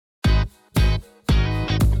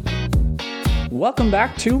Welcome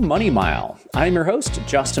back to Money Mile. I'm your host,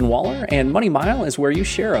 Justin Waller, and Money Mile is where you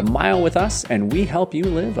share a mile with us and we help you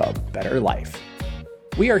live a better life.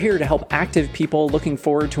 We are here to help active people looking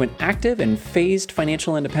forward to an active and phased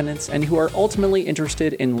financial independence and who are ultimately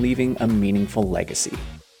interested in leaving a meaningful legacy.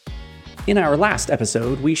 In our last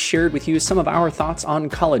episode, we shared with you some of our thoughts on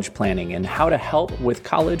college planning and how to help with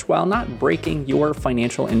college while not breaking your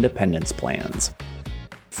financial independence plans.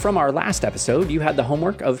 From our last episode, you had the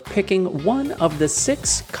homework of picking one of the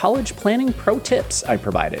 6 college planning pro tips I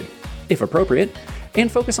provided, if appropriate, and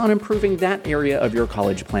focus on improving that area of your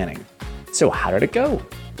college planning. So how did it go?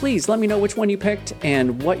 Please let me know which one you picked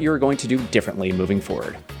and what you're going to do differently moving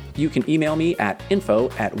forward. You can email me at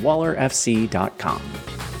info@wallerfc.com.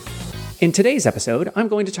 In today's episode, I'm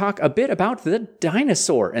going to talk a bit about the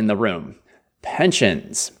dinosaur in the room,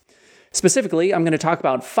 pensions. Specifically, I'm going to talk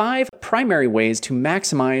about 5 primary ways to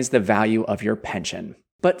maximize the value of your pension.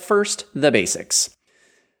 But first, the basics.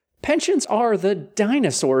 Pensions are the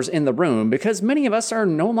dinosaurs in the room because many of us are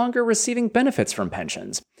no longer receiving benefits from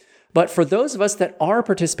pensions. But for those of us that are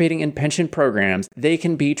participating in pension programs, they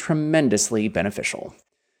can be tremendously beneficial.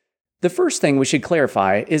 The first thing we should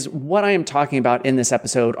clarify is what I am talking about in this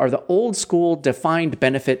episode are the old school defined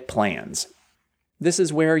benefit plans. This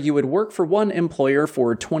is where you would work for one employer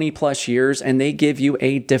for 20 plus years and they give you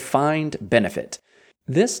a defined benefit.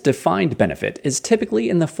 This defined benefit is typically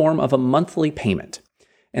in the form of a monthly payment,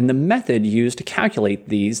 and the method used to calculate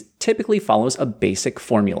these typically follows a basic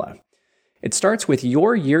formula. It starts with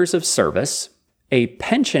your years of service, a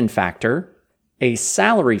pension factor, a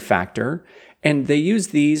salary factor, and they use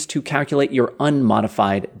these to calculate your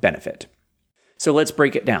unmodified benefit. So let's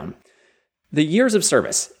break it down. The years of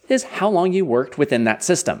service is how long you worked within that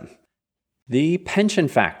system. The pension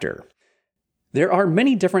factor. There are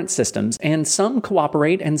many different systems and some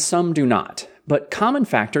cooperate and some do not. But common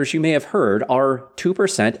factors you may have heard are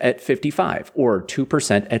 2% at 55 or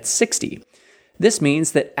 2% at 60. This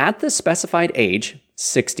means that at the specified age,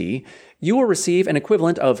 60, you will receive an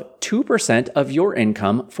equivalent of 2% of your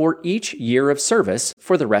income for each year of service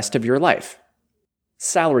for the rest of your life.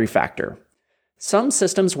 Salary factor. Some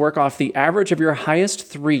systems work off the average of your highest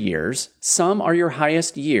 3 years, some are your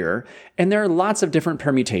highest year, and there are lots of different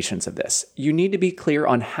permutations of this. You need to be clear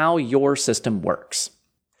on how your system works.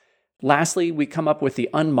 Lastly, we come up with the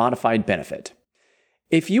unmodified benefit.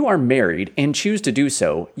 If you are married and choose to do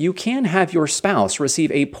so, you can have your spouse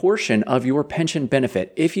receive a portion of your pension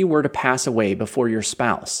benefit if you were to pass away before your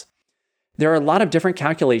spouse. There are a lot of different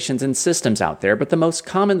calculations and systems out there, but the most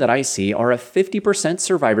common that I see are a 50%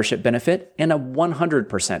 survivorship benefit and a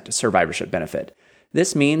 100% survivorship benefit.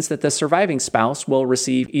 This means that the surviving spouse will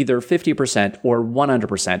receive either 50% or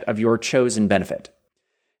 100% of your chosen benefit.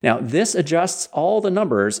 Now, this adjusts all the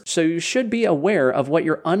numbers, so you should be aware of what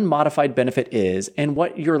your unmodified benefit is and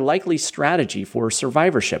what your likely strategy for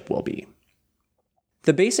survivorship will be.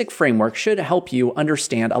 The basic framework should help you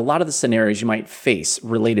understand a lot of the scenarios you might face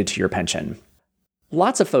related to your pension.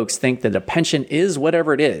 Lots of folks think that a pension is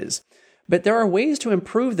whatever it is, but there are ways to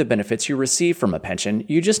improve the benefits you receive from a pension.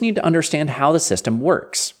 You just need to understand how the system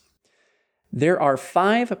works. There are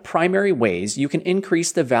 5 primary ways you can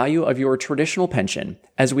increase the value of your traditional pension,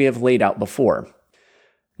 as we have laid out before.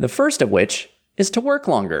 The first of which is to work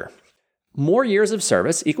longer. More years of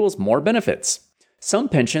service equals more benefits. Some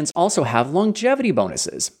pensions also have longevity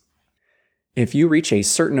bonuses. If you reach a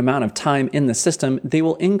certain amount of time in the system, they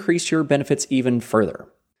will increase your benefits even further.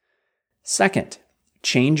 Second,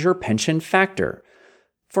 change your pension factor.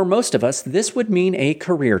 For most of us, this would mean a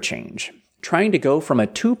career change. Trying to go from a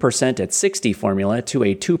 2% at 60 formula to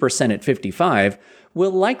a 2% at 55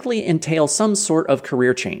 will likely entail some sort of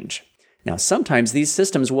career change. Now, sometimes these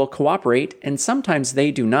systems will cooperate and sometimes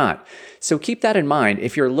they do not, so keep that in mind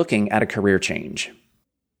if you're looking at a career change.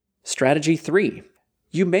 Strategy 3.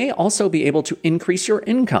 You may also be able to increase your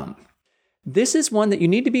income. This is one that you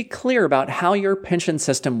need to be clear about how your pension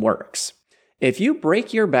system works. If you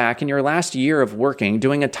break your back in your last year of working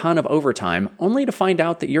doing a ton of overtime, only to find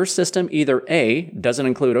out that your system either A, doesn't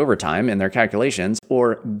include overtime in their calculations,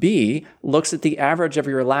 or B, looks at the average of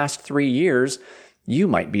your last 3 years, you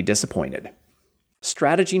might be disappointed.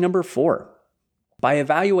 Strategy number 4. By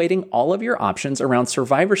evaluating all of your options around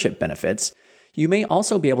survivorship benefits, you may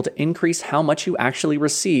also be able to increase how much you actually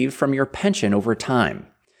receive from your pension over time.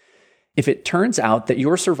 If it turns out that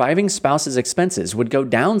your surviving spouse's expenses would go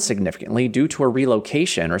down significantly due to a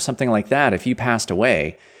relocation or something like that if you passed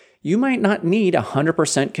away, you might not need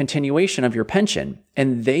 100% continuation of your pension,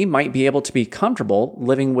 and they might be able to be comfortable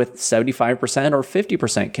living with 75% or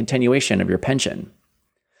 50% continuation of your pension.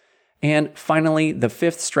 And finally, the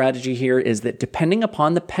 5th strategy here is that depending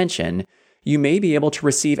upon the pension, you may be able to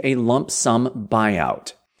receive a lump sum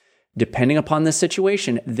buyout. Depending upon the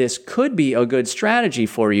situation, this could be a good strategy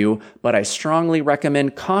for you, but I strongly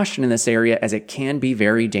recommend caution in this area as it can be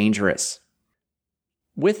very dangerous.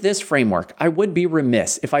 With this framework, I would be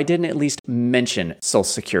remiss if I didn't at least mention Social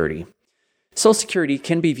Security. Social Security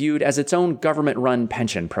can be viewed as its own government-run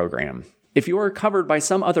pension program. If you are covered by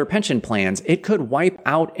some other pension plans, it could wipe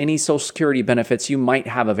out any Social Security benefits you might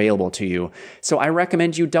have available to you, so I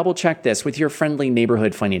recommend you double-check this with your friendly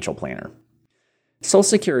neighborhood financial planner. Social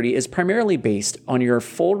Security is primarily based on your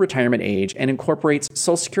full retirement age and incorporates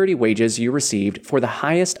Social Security wages you received for the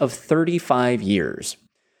highest of 35 years.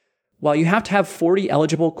 While you have to have 40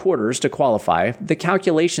 eligible quarters to qualify, the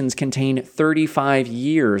calculations contain 35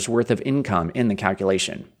 years worth of income in the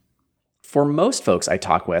calculation. For most folks I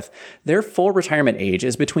talk with, their full retirement age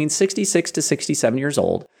is between 66 to 67 years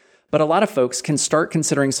old, but a lot of folks can start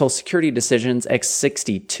considering Social Security decisions at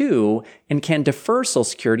 62 and can defer Social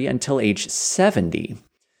Security until age 70.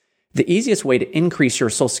 The easiest way to increase your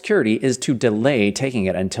Social Security is to delay taking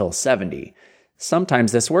it until 70.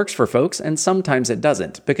 Sometimes this works for folks, and sometimes it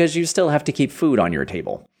doesn't, because you still have to keep food on your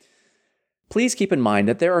table. Please keep in mind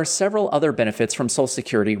that there are several other benefits from Social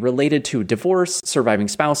Security related to divorce, surviving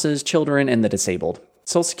spouses, children, and the disabled.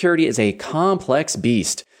 Social Security is a complex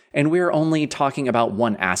beast, and we're only talking about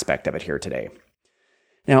one aspect of it here today.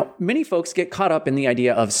 Now, many folks get caught up in the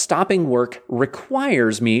idea of stopping work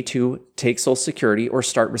requires me to take Social Security or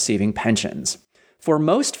start receiving pensions. For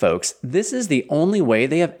most folks, this is the only way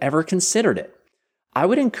they have ever considered it. I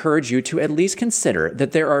would encourage you to at least consider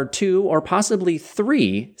that there are 2 or possibly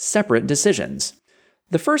 3 separate decisions.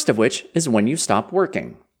 The first of which is when you stop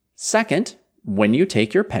working. Second, when you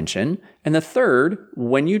take your pension. And the third,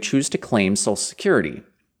 when you choose to claim Social Security.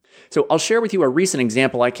 So I'll share with you a recent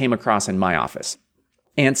example I came across in my office.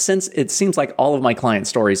 And since it seems like all of my client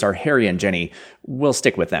stories are Harry and Jenny, we'll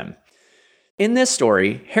stick with them. In this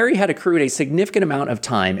story, Harry had accrued a significant amount of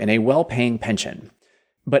time in a well-paying pension,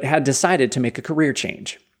 but had decided to make a career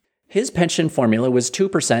change. His pension formula was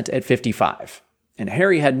 2% at 55, and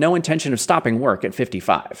Harry had no intention of stopping work at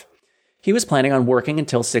 55. He was planning on working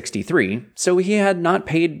until 63, so he had not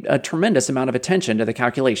paid a tremendous amount of attention to the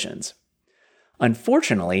calculations.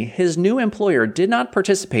 Unfortunately, his new employer did not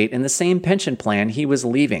participate in the same pension plan he was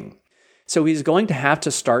leaving, so he's going to have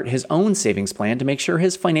to start his own savings plan to make sure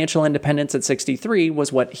his financial independence at 63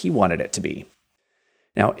 was what he wanted it to be.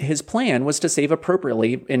 Now, his plan was to save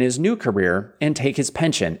appropriately in his new career and take his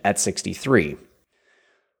pension at 63.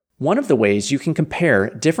 One of the ways you can compare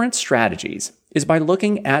different strategies is by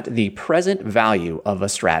looking at the present value of a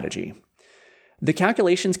strategy. The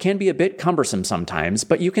calculations can be a bit cumbersome sometimes,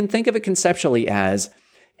 but you can think of it conceptually as,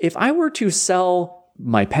 if I were to sell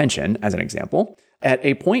my pension, as an example, at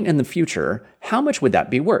a point in the future, how much would that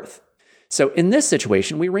be worth? So in this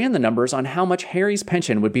situation, we ran the numbers on how much Harry's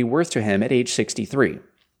pension would be worth to him at age 63.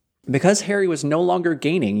 Because Harry was no longer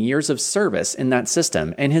gaining years of service in that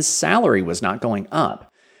system and his salary was not going up,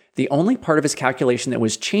 the only part of his calculation that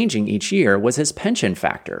was changing each year was his pension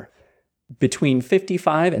factor. Between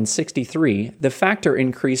 55 and 63, the factor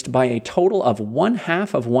increased by a total of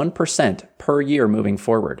 0.5% per year moving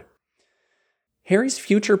forward. Harry's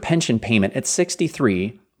future pension payment at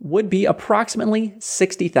 63 would be approximately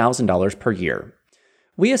 $60,000 per year.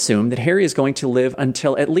 We assume that Harry is going to live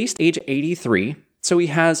until at least age 83, so he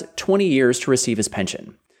has 20 years to receive his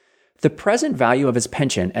pension. The present value of his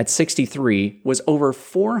pension at 63 was over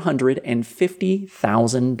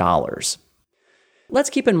 $450,000. Let's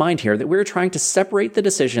keep in mind here that we're trying to separate the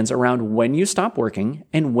decisions around when you stop working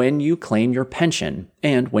and when you claim your pension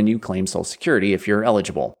and when you claim Social Security if you're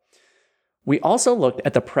eligible. We also looked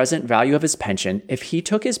at the present value of his pension if he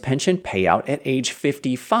took his pension payout at age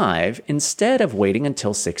 55 instead of waiting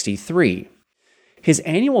until 63. His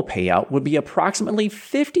annual payout would be approximately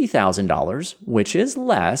 $50,000, which is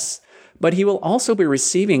less, but he will also be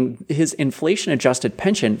receiving his inflation-adjusted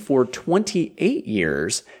pension for 28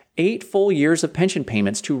 years, 8 full years of pension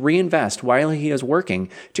payments to reinvest while he is working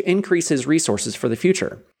to increase his resources for the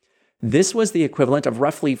future. This was the equivalent of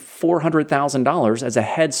roughly $400,000 as a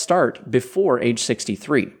head start before age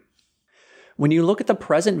 63. When you look at the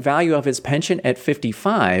present value of his pension at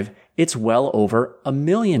 55, it's well over $1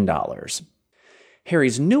 million.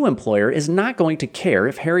 Harry's new employer is not going to care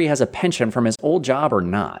if Harry has a pension from his old job or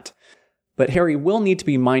not. But Harry will need to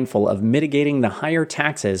be mindful of mitigating the higher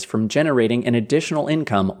taxes from generating an additional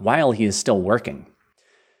income while he is still working.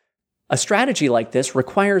 A strategy like this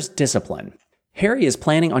requires discipline. Harry is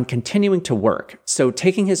planning on continuing to work, so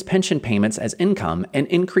taking his pension payments as income and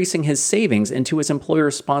increasing his savings into his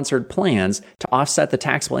employer-sponsored plans to offset the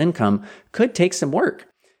taxable income could take some work.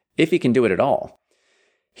 if he can do it at all.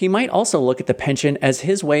 He might also look at the pension as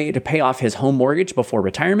his way to pay off his home mortgage before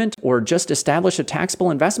retirement, or just establish a taxable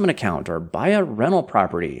investment account, or buy a rental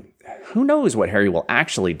property. Who knows what Harry will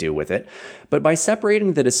actually do with it, but by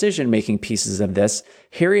separating the decision-making pieces of this,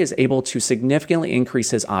 Harry is able to significantly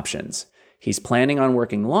increase his options. He's planning on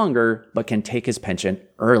working longer, but can take his pension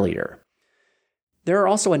earlier. There are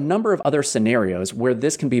also a number of other scenarios where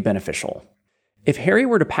this can be beneficial. If Harry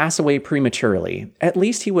were to pass away prematurely, at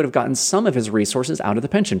least he would have gotten some of his resources out of the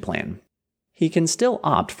pension plan. He can still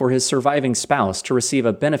opt for his surviving spouse to receive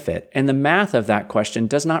a benefit, and the math of that question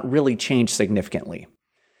does not really change significantly.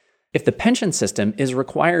 If the pension system is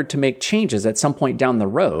required to make changes at some point down the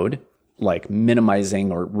road, like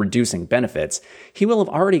minimizing or reducing benefits, he will have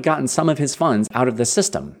already gotten some of his funds out of the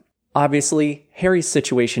system. Obviously, Harry's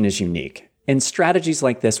situation is unique, and strategies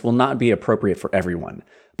like this will not be appropriate for everyone,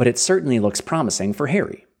 but it certainly looks promising for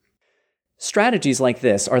Harry. Strategies like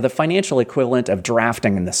this are the financial equivalent of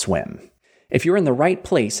drafting in the swim. If you're in the right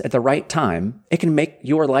place at the right time, it can make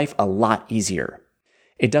your life a lot easier.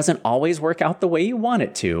 It doesn't always work out the way you want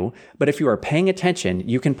it to, but if you are paying attention,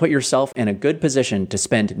 you can put yourself in a good position to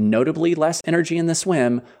spend notably less energy in the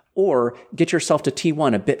swim, or get yourself to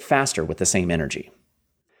T1 a bit faster with the same energy.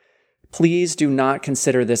 Please do not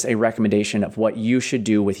consider this a recommendation of what you should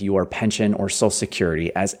do with your pension or Social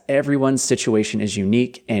Security, as everyone's situation is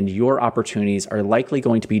unique and your opportunities are likely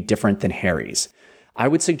going to be different than Harry's. I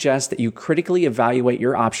would suggest that you critically evaluate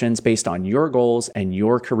your options based on your goals and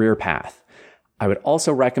your career path. I would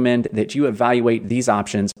also recommend that you evaluate these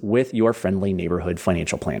options with your friendly neighborhood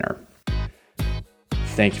financial planner.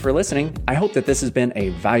 Thank you for listening. I hope that this has been a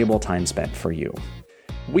valuable time spent for you.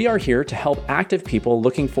 We are here to help active people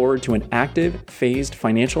looking forward to an active, phased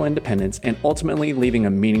financial independence and ultimately leaving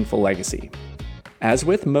a meaningful legacy. As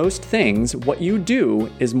with most things, what you do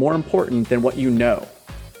is more important than what you know.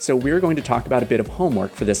 So we're going to talk about a bit of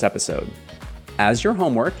homework for this episode. As your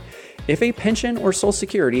homework, if a pension or Social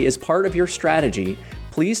Security is part of your strategy,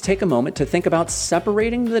 please take a moment to think about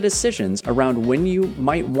separating the decisions around when you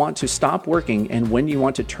might want to stop working and when you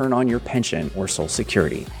want to turn on your pension or Social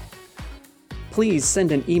Security. Please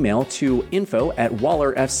send an email to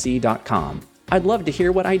info@wallerfc.com. I'd love to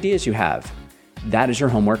hear what ideas you have. That is your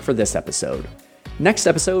homework for this episode. Next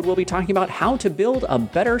episode, we'll be talking about how to build a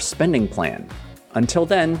better spending plan. Until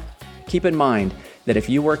then, keep in mind that if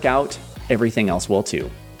you work out, everything else will too.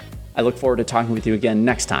 I look forward to talking with you again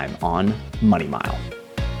next time on Money Mile.